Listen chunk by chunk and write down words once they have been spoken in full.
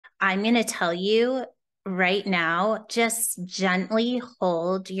I'm going to tell you right now, just gently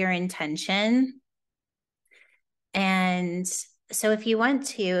hold your intention. And so if you want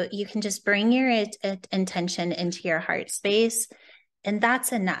to, you can just bring your intention into your heart space, and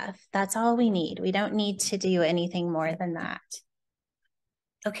that's enough. That's all we need. We don't need to do anything more than that.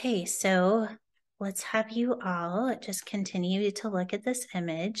 Okay, so let's have you all just continue to look at this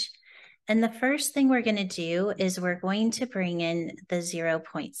image. And the first thing we're going to do is we're going to bring in the 0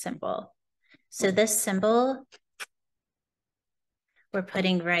 point symbol. So this symbol we're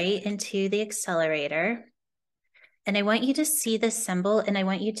putting right into the accelerator. And I want you to see this symbol, and I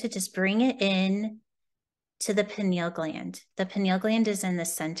want you to just bring it in to the pineal gland. The pineal gland is in the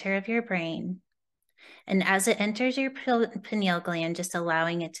center of your brain. And as it enters your pineal gland, just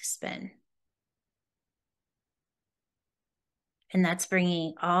allowing it to spin. And that's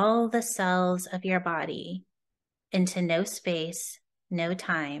bringing all the cells of your body into no space, no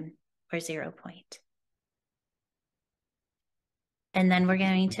time, or 0 point. And then we're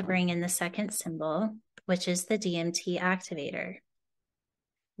going to bring in the second symbol, which is the DMT activator.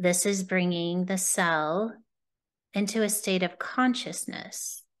 This is bringing the cell into a state of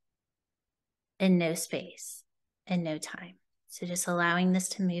consciousness in no space and no time. So just allowing this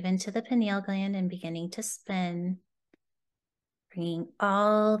to move into the pineal gland and beginning to spin, bringing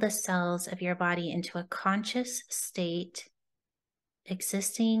all the cells of your body into a conscious state,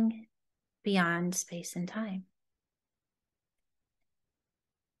 existing beyond space and time.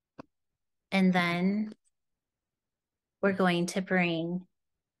 And then we're going to bring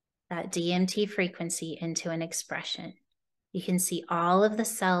that DMT frequency into an expression. You can see all of the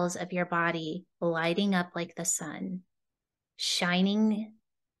cells of your body lighting up like the sun, shining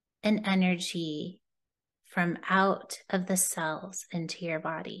an energy from out of the cells into your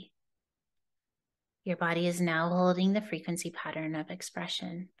body. Your body is now holding the frequency pattern of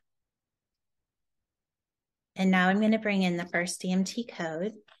expression. And now I'm going to bring in the first DMT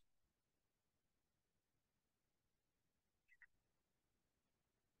code.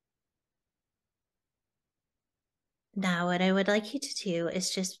 Now, what I would like you to do is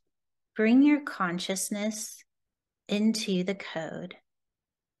just bring your consciousness into the code.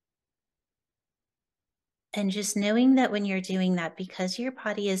 And just knowing that when you're doing that, because your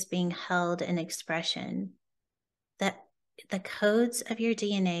body is being held in expression, that the codes of your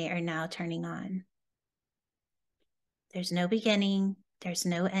DNA are now turning on. There's no beginning, there's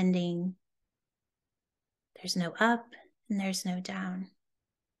no ending, there's no up, and there's no down.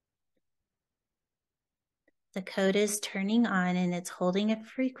 The code is turning on, and it's holding a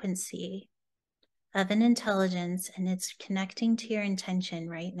frequency of an intelligence, and it's connecting to your intention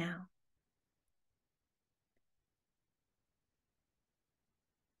right now.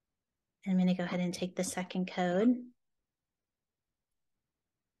 I'm going to go ahead and take the second code.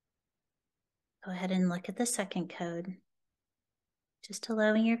 Go ahead and look at the second code, just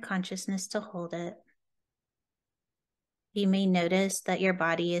allowing your consciousness to hold it. You may notice that your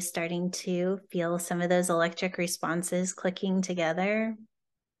body is starting to feel some of those electric responses clicking together.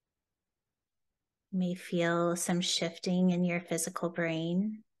 You may feel some shifting in your physical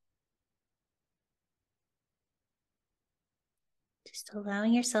brain. Just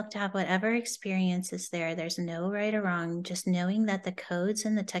allowing yourself to have whatever experience is there. There's no right or wrong, just knowing that the codes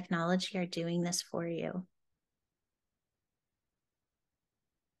and the technology are doing this for you.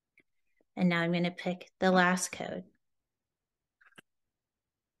 And now I'm going to pick the last code.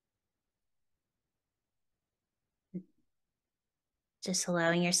 Just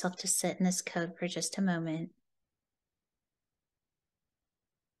allowing yourself to sit in this code for just a moment.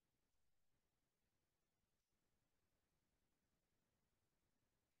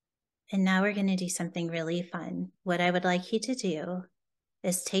 And now we're going to do something really fun. What I would like you to do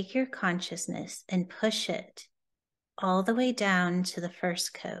is take your consciousness and push it all the way down to the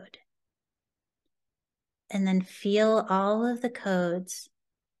first code. And then feel all of the codes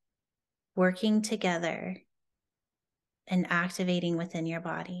working together and activating within your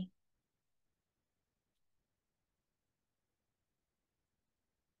body.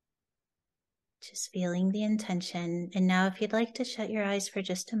 Just feeling the intention. And now if you'd like to shut your eyes for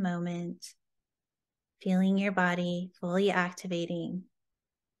just a moment, feeling your body fully activating.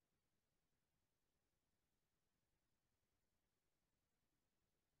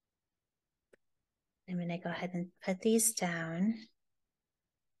 I'm going to go ahead and put these down.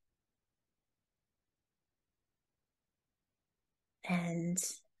 And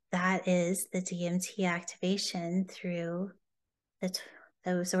that is the DMT activation through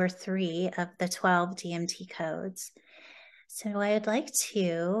those were 3 of the 12 DMT codes. So I'd like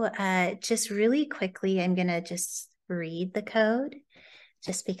to just really quickly, I'm going to just read the code.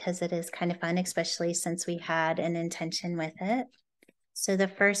 just because it is kind of fun, especially since we had an intention with it. So the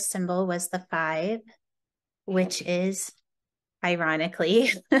first symbol was the 5, which is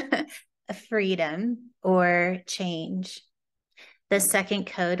ironically a freedom or change. The second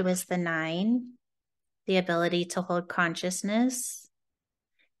code was the 9, the ability to hold consciousness.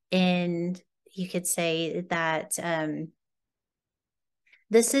 And you could say that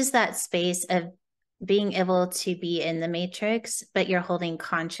this is that space of being able to be in the matrix, but you're holding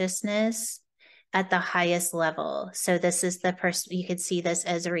consciousness at the highest level. So this is the person, you could see this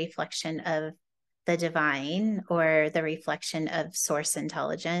as a reflection of the divine or the reflection of source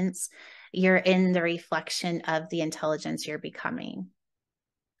intelligence. You're in the reflection of the intelligence you're becoming.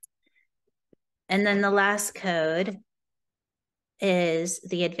 And then the last code is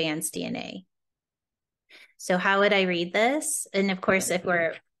the advanced DNA. So how would I read this? And of course, if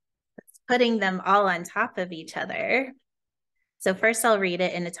we're putting them all on top of each other. So first I'll read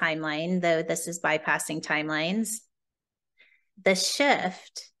it in a timeline, though this is bypassing timelines. The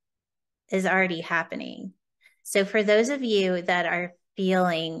shift is already happening. So for those of you that are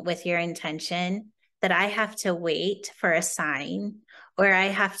feeling with your intention that I have to wait for a sign or I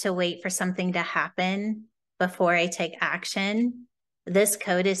have to wait for something to happen before I take action, this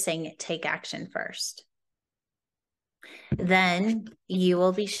code is saying take action first. Then you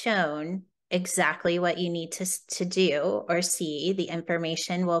will be shown exactly what you need to do or see. The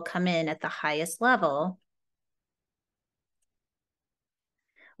information will come in at the highest level,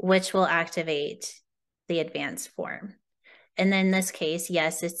 which will activate the advanced form. And then in this case,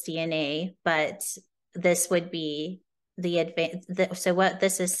 yes, it's DNA, but this would be the advanced. So what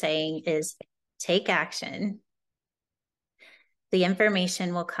this is saying is take action. The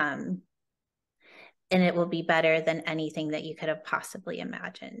information will come and it will be better than anything that you could have possibly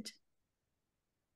imagined.